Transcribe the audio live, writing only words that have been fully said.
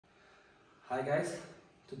Hi guys,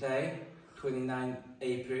 today 29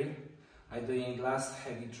 April I'm doing last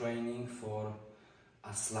heavy training for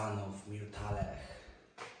Aslanov Mirtaleh.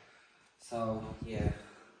 So yeah,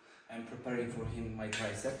 I'm preparing for him my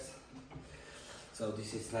triceps. So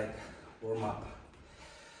this is like warm up.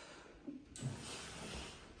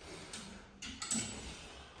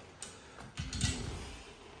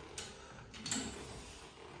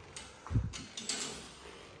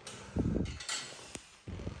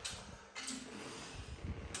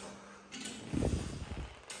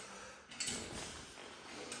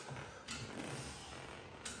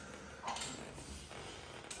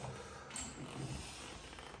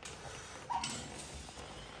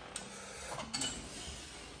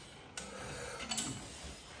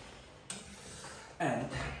 And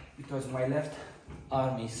because my left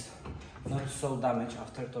arm is not so damaged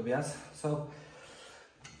after Tobias, so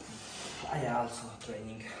I also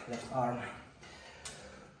training left arm.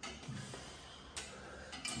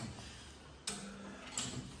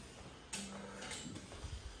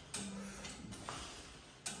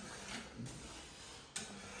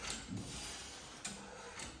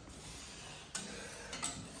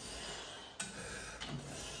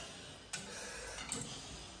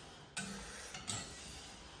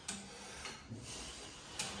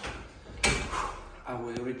 I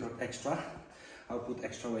will return extra. I'll put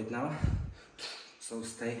extra weight now. So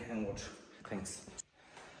stay and watch. Thanks.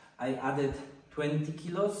 I added 20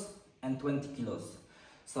 kilos and 20 kilos.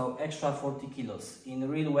 So extra 40 kilos. In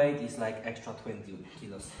real weight is like extra 20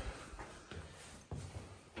 kilos.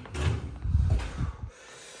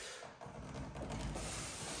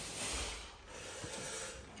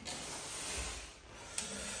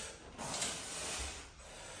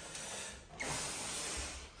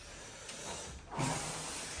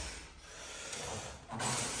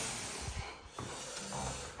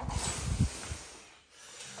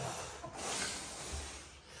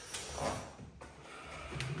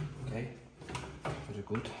 Very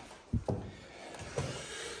good.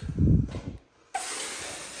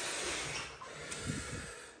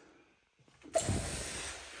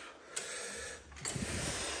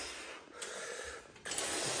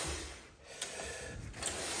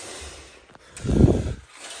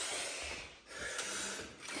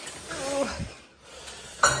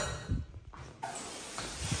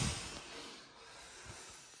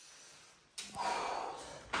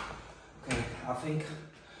 Okay, I think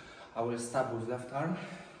I will start with left arm,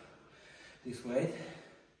 this weight,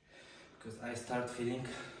 because I start feeling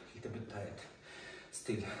a little bit tired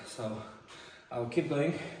still. So I'll keep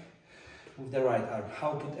going with the right arm.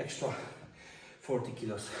 I'll put extra 40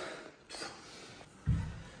 kilos.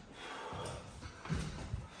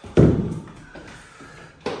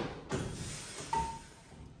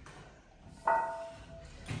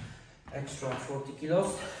 Extra 40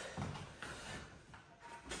 kilos.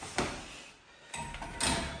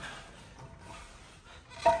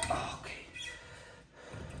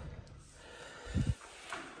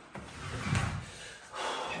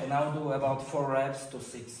 And I'll do about 4 reps to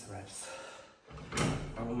 6 reps.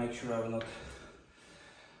 I will make sure I will not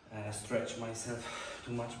stretch myself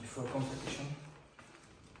too much before competition.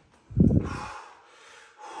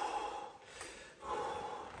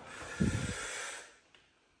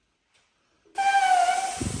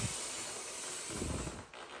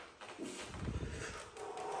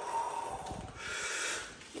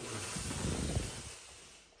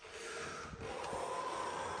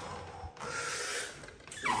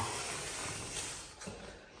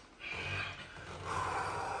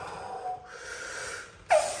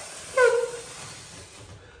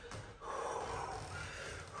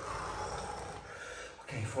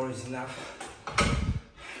 Okay, 4 is enough.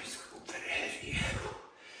 It's very heavy.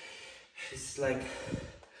 It's like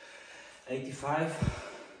 85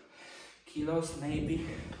 kilos maybe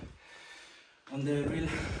on the real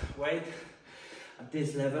weight at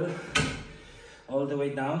this level, all the way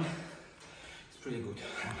down. It's pretty good.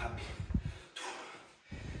 I'm happy.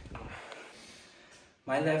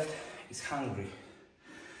 My left is hungry,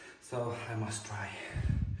 so I must try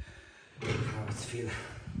how it feels.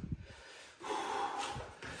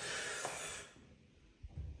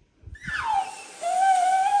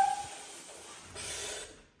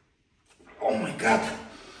 Oh my god!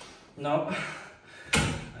 No,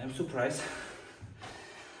 I'm surprised.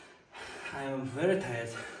 I am very tired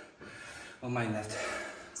on my left.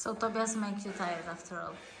 So Tobias makes you tired after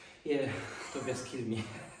all? Yeah, Tobias killed me.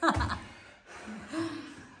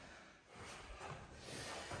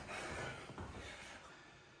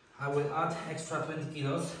 I will add extra 20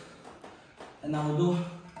 kilos and I will do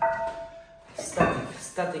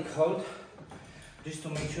static hold just to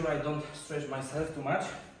make sure I don't stretch myself too much.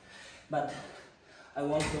 but I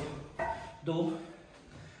want to do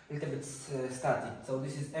a little bit static. So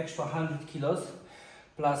this is extra 100 kilos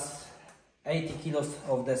plus 80 kilos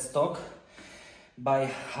of the stock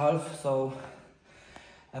by half, so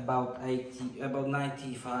about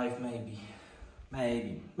 95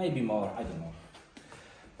 maybe more, I don't know.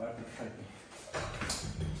 Perfect, help me.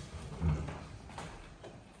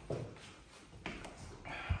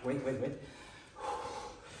 Wait.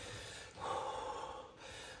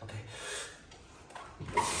 Okay.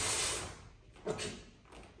 5, 8,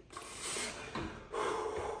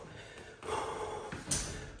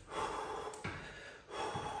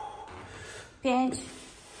 10.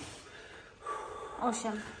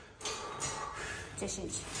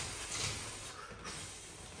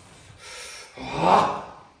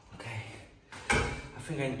 Okay. I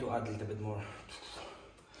think I need to add a little bit more.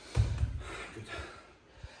 Good.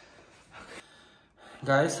 Okay.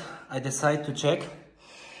 Guys, I decided to check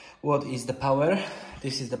what is the power.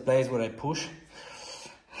 This is the place where I push.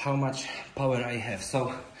 How much power I have.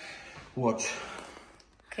 So, watch.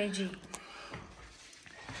 kg.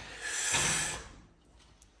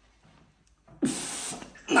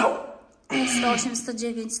 No. 108,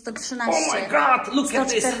 109, 113. Oh my God! Look at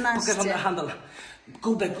this. 114. Look at the handle.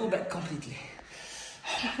 Go back completely.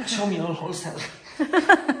 Show me your whole self.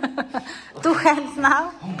 2 hands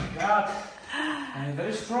now. Oh my God! I'm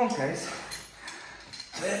very strong, guys.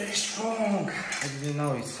 Very strong. I didn't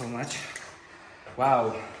know it so much.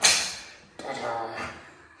 Wow.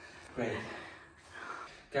 Great.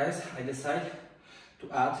 Guys, I decided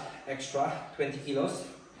to add extra 20 kilos.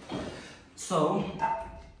 So,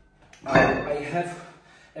 I have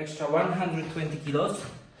extra 120 kilos.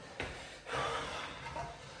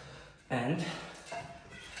 And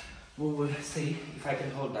we will see if I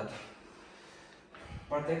can hold that.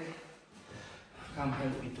 Bartek, come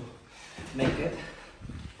help me to make it.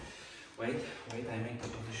 Wait, I make the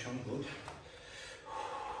position good.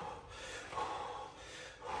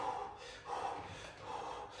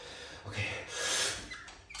 Okay.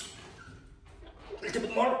 A little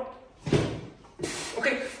bit more.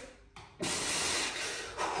 Okay.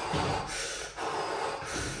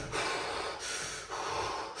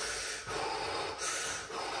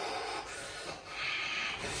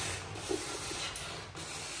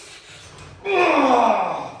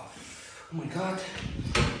 Oh my God.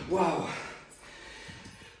 Wow.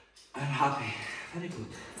 I'm happy. Very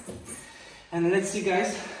good. And let's see,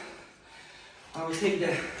 guys. I will take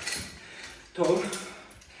the tool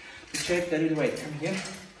to check the real weight. Come here.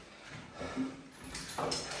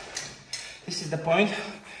 This is the point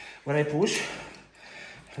where I push.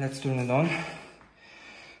 Let's turn it on.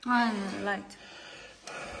 Light.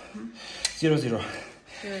 0, 0.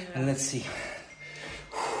 And let's see.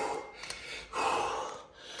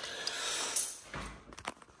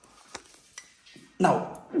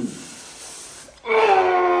 Now.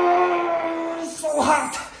 So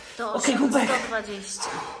hard. Okay, go back. 120.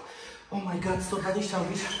 Oh my God, 120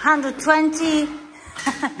 robisz? 120. Oh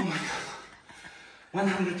my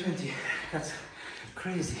God. 120. That's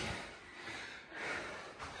crazy.